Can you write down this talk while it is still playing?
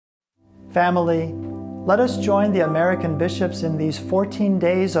Family, let us join the American bishops in these 14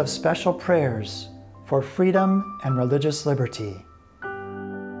 days of special prayers for freedom and religious liberty.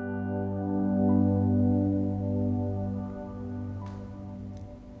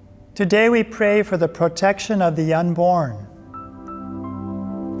 Today we pray for the protection of the unborn.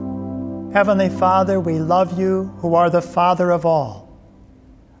 Heavenly Father, we love you, who are the Father of all.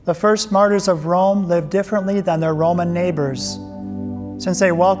 The first martyrs of Rome lived differently than their Roman neighbors, since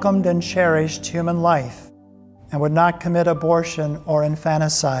they welcomed and cherished human life and would not commit abortion or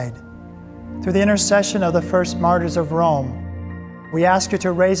infanticide. Through the intercession of the first martyrs of Rome, we ask you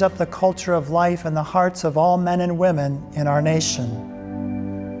to raise up the culture of life in the hearts of all men and women in our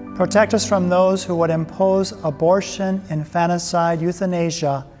nation. Protect us from those who would impose abortion, infanticide,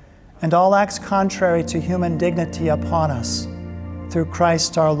 euthanasia, and all acts contrary to human dignity upon us. Through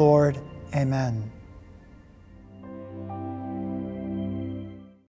Christ our Lord. Amen.